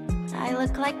see. I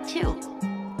look like two.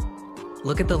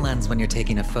 Look at the lens when you're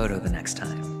taking a photo the next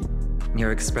time.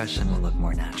 Your expression will look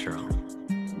more natural.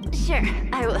 Sure,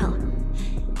 I will.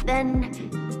 Then,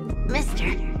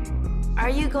 mister, are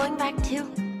you going back too?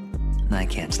 I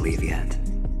can't leave yet.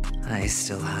 I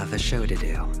still have a show to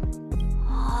do.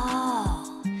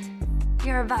 Oh,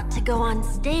 you're about to go on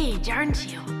stage,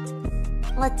 aren't you?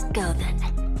 Let's go then.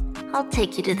 I'll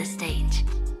take you to the stage.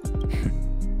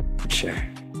 Sure.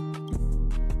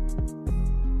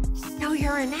 So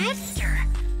you're an actor.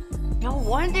 No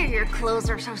wonder your clothes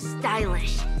are so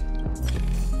stylish.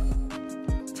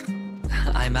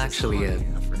 I'm actually a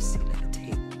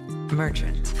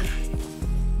merchant.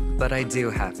 But I do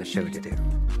have a show to do.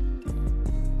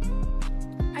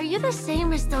 Are you the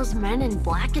same as those men in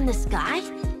black in the sky?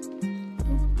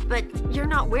 But you're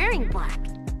not wearing black.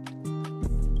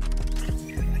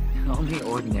 Only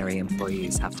ordinary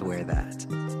employees have to wear that.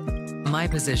 My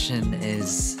position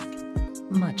is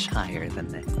much higher than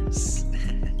this.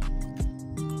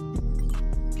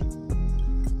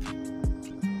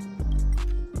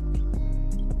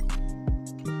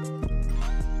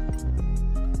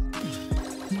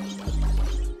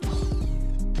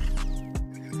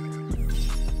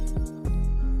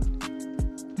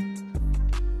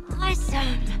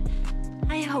 Awesome.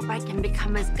 I hope I can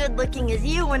become as good looking as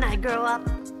you when I grow up.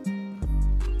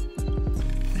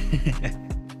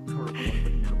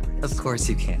 Of course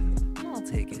you can. I'll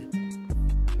take it.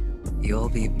 You'll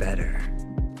be better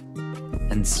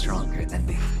and stronger than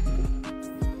me.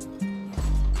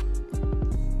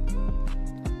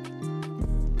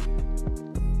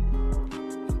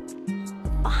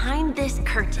 Behind this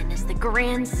curtain is the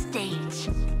grand stage.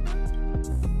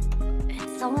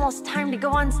 It's almost time to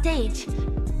go on stage.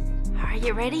 Are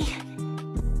you ready?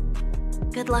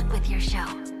 Good luck with your show.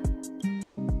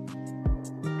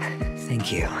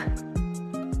 Thank you.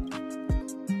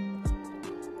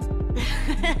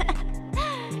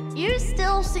 You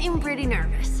still seem pretty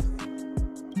nervous.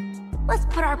 Let's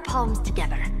put our palms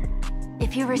together.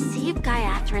 If you receive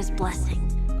Gaiathra's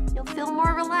blessing, you'll feel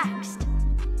more relaxed.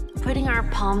 Putting our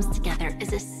palms together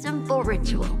is a simple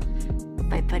ritual.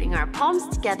 By putting our palms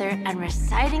together and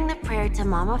reciting the prayer to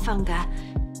Mama Funga,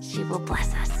 she will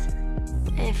bless us.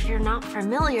 If you're not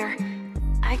familiar,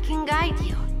 I can guide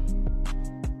you.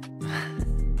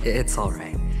 It's all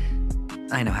right.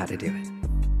 I know how to do it.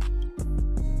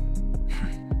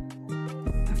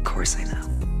 Of course I know.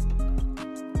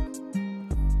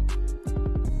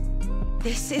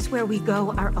 This is where we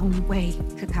go our own way,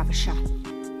 Kakavasha.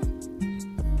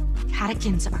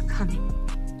 Catechins are coming.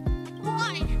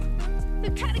 Why? The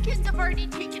catechins have already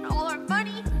taken all our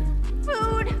money,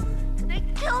 food, and they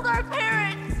killed our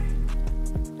parents.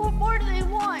 What more do they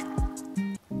want?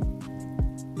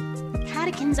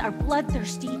 Catechins are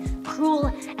bloodthirsty, cruel,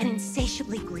 and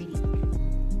insatiably greedy.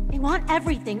 They want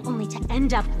everything only to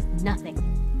end up with nothing.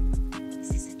 This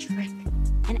is a trick,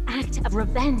 an act of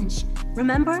revenge.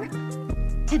 Remember?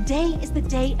 Today is the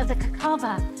day of the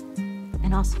Kakava,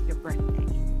 and also your birthday.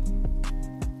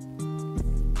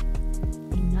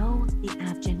 They know the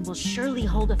Abjin will surely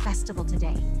hold a festival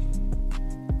today.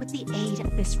 With the aid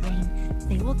of this rain,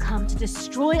 they will come to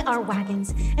destroy our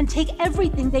wagons and take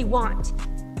everything they want.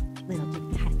 Little do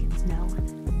the Catechins know,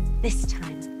 this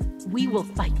time, we will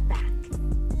fight back.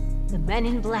 The men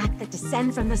in black that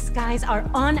descend from the skies are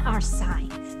on our side.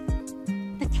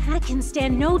 The Catechins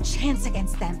stand no chance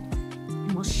against them,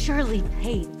 and will surely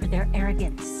pay for their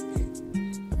arrogance.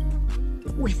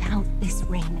 Without this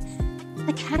rain,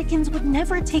 the Catechins would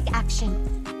never take action,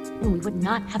 and we would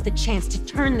not have the chance to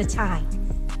turn the tide.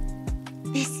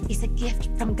 This is a gift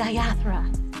from Gaiathra,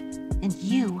 and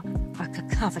you are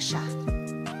Kakavasha,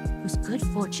 whose good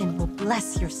fortune will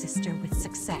bless your sister with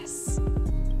success.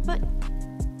 But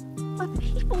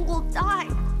people will die,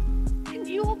 and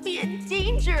you will be in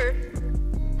danger.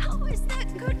 How is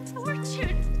that good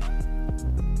fortune?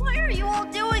 Why are you all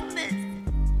doing this?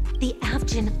 The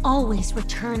Abjin always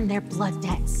return their blood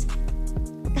debts.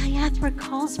 Gaiathra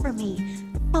calls for me,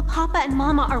 but Papa and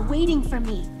Mama are waiting for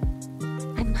me.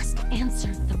 I must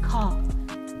answer the call.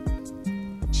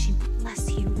 She will bless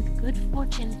you with good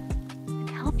fortune and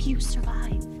help you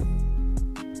survive.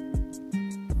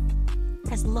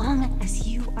 As long as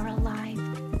you are alive,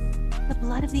 the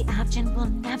blood of the Abjin will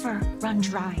never run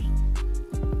dry.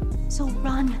 So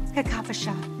run,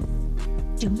 Kakavasha.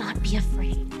 Do not be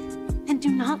afraid, and do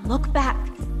not look back.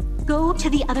 Go to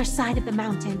the other side of the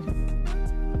mountain.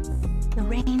 The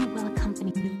rain will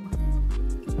accompany you.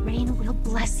 Rain will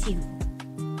bless you.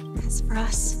 As for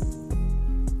us,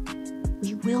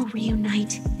 we will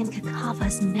reunite in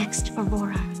Kakava's next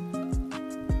aurora.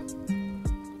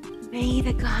 May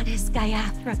the goddess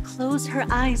Gayathra close her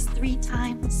eyes 3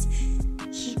 times.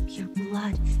 Keep your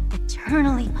blood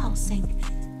eternally pulsing.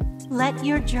 Let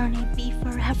your journey be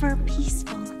forever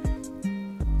peaceful.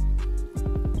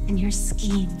 And your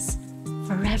schemes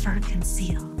forever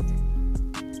concealed.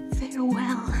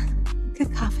 Farewell,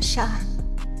 Kakavasha.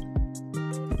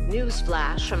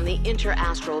 Newsflash from the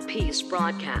Inter-Astral Peace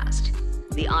broadcast.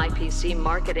 The IPC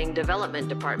Marketing Development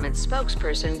Department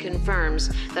spokesperson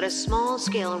confirms that a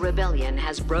small-scale rebellion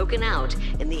has broken out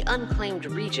in the unclaimed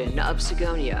region of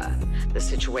Sigonia. The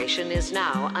situation is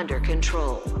now under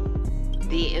control.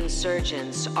 The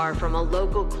insurgents are from a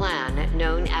local clan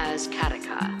known as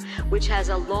Kataka, which has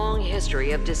a long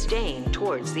history of disdain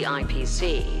towards the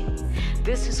IPC.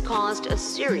 This has caused a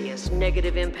serious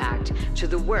negative impact to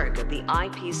the work of the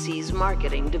IPC's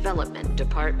Marketing Development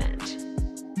Department.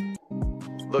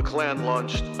 The clan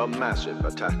launched a massive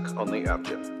attack on the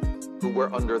Abjin, who were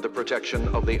under the protection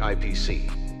of the IPC,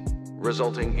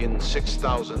 resulting in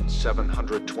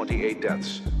 6,728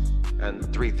 deaths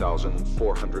and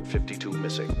 3,452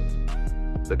 missing.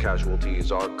 The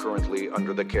casualties are currently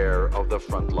under the care of the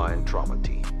frontline trauma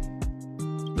team.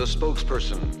 The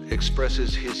spokesperson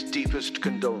expresses his deepest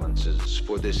condolences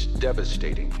for this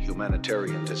devastating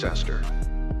humanitarian disaster.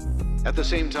 At the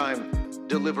same time,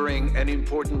 delivering an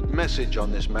important message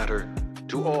on this matter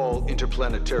to all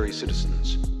interplanetary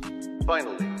citizens.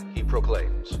 Finally, he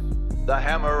proclaims, the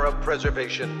hammer of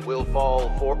preservation will fall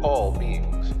for all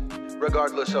beings,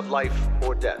 regardless of life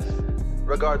or death,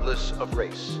 regardless of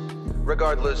race,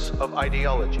 regardless of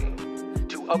ideology,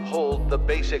 to uphold the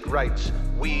basic rights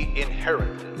we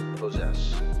inherently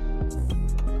possess.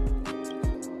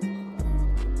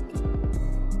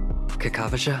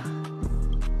 Kakavasha?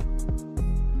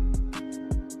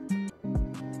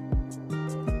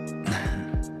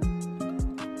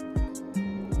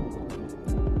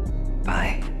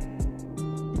 Bye.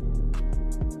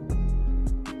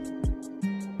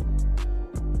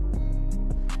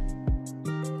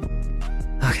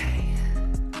 Okay.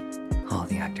 All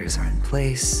the actors are in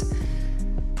place.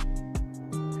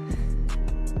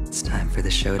 It's time for the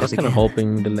show to begin. I was kind of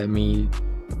hoping to let me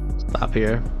stop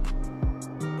here.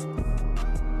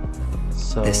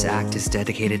 So This act is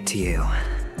dedicated to you.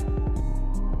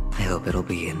 I hope it'll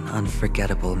be an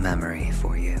unforgettable memory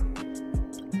for you.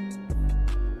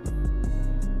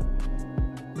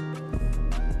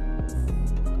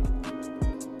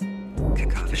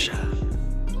 Kakavasha.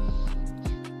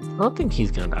 I don't think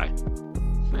he's gonna die.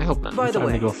 I hope not. By the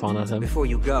way, go fond of him. before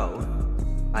you go,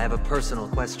 I have a personal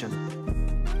question.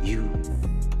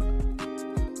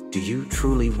 Do you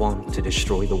truly want to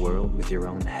destroy the world with your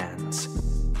own hands?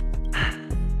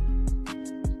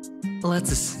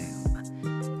 Let's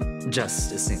assume,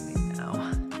 just assuming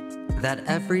now, that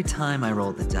every time I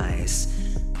roll the dice,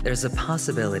 there's a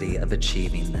possibility of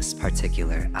achieving this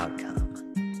particular outcome.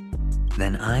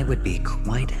 Then I would be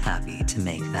quite happy to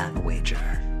make that wager.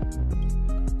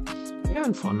 You're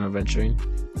having fun adventuring.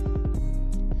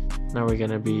 Now we're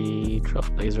gonna be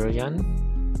Trailblazer again.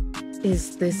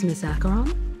 Is this Miss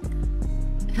Acheron?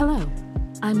 Hello,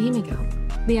 I'm Himiko,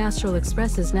 the Astral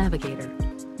Express's navigator.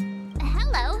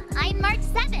 Hello, I'm Mark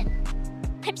 7.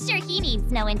 I'm sure he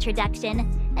needs no introduction,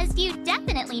 as you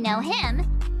definitely know him.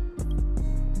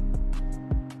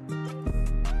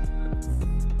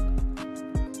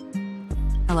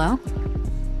 Hello?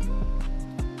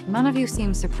 None of you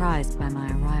seem surprised by my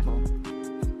arrival.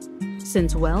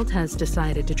 Since Weld has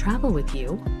decided to travel with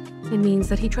you, it means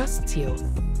that he trusts you.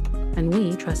 And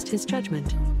we trust his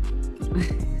judgment.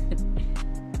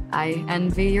 I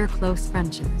envy your close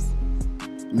friendships.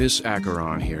 Miss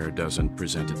Acheron here doesn't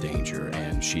present a danger,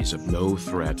 and she's of no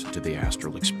threat to the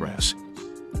Astral Express.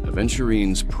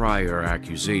 Aventurine's prior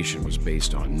accusation was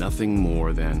based on nothing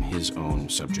more than his own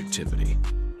subjectivity.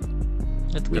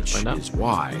 Which is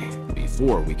why,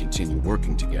 before we continue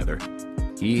working together,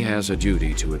 he has a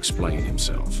duty to explain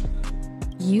himself.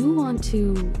 You want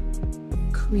to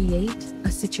create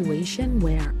a situation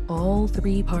where all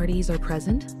 3 parties are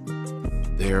present?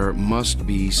 There must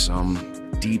be some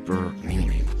deeper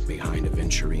meaning behind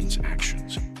Aventurine's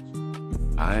actions.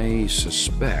 I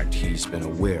suspect he's been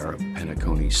aware of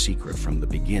Penacony's secret from the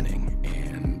beginning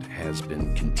and has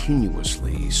been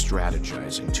continuously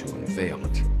strategizing to unveil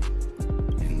it.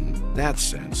 In that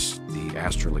sense, the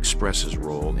Astral Express's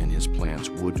role in his plans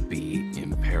would be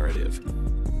imperative.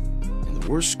 In the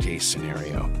worst-case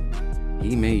scenario,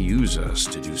 he may use us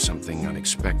to do something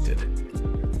unexpected.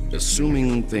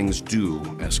 Assuming things do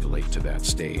escalate to that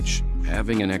stage,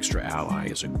 having an extra ally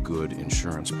is a good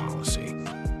insurance policy.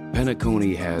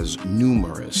 Penacony has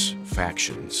numerous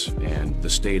factions, and the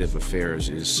state of affairs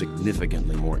is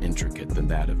significantly more intricate than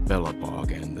that of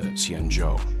Belobog and the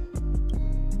Xianzhou.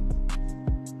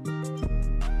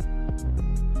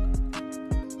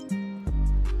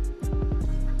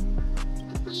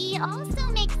 He also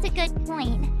makes a good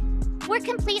point. We're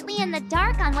completely in the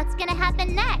dark on what's gonna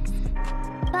happen next.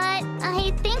 But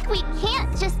I think we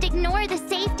can't just ignore the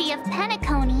safety of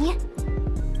Penacony.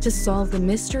 To solve the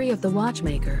mystery of the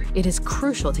Watchmaker, it is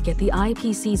crucial to get the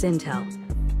IPC's intel.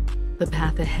 The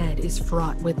path ahead is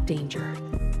fraught with danger.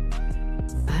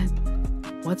 But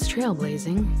what's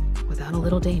trailblazing without a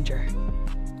little danger?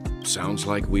 Sounds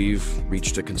like we've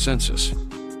reached a consensus.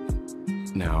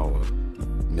 Now,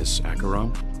 Miss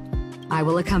Acheron? I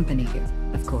will accompany you,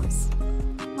 of course.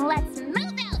 Let's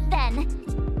move out then.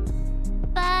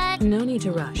 But no need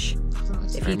to rush.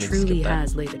 If he truly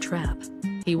has laid a trap,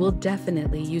 he will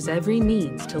definitely use every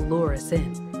means to lure us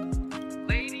in.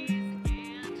 Ladies and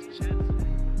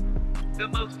gentlemen, the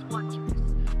most wondrous,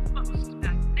 most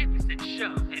magnificent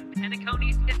show in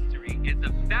Penacony's history is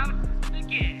about to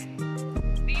begin.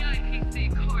 The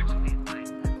IPC cordially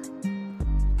invites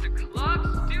the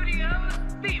Clock Studios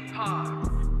theme park.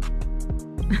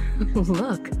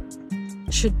 Look,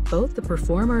 should both the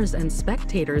performers and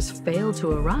spectators fail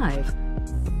to arrive,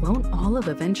 won't all of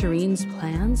Aventurine's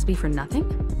plans be for nothing?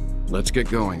 Let's get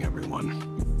going,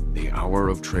 everyone. The hour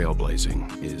of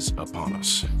trailblazing is upon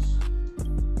us.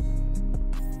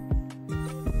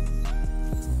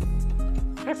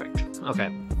 Perfect.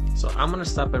 Okay, so I'm gonna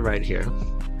stop it right here.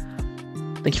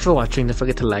 Thank you for watching. Don't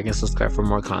forget to like and subscribe for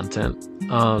more content.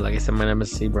 Like I said, my name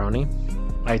is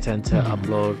ZbrowniieZ. I tend to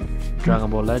upload Dragon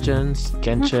Ball Legends,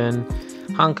 Genshin,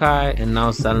 Honkai, and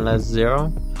now Zenless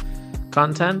Zero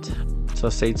content. So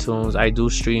stay tuned. I do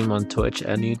stream on Twitch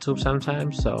and YouTube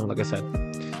sometimes. So like I said,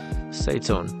 stay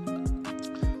tuned.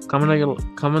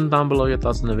 Comment down below your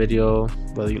thoughts on the video,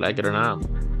 whether you like it or not.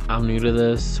 I'm new to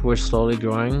this. We're slowly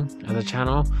growing as a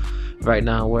channel. Right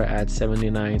now we're at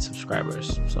 79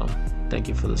 subscribers. So thank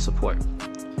you for the support.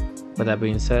 With that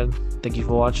being said, thank you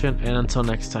for watching, and until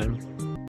next time.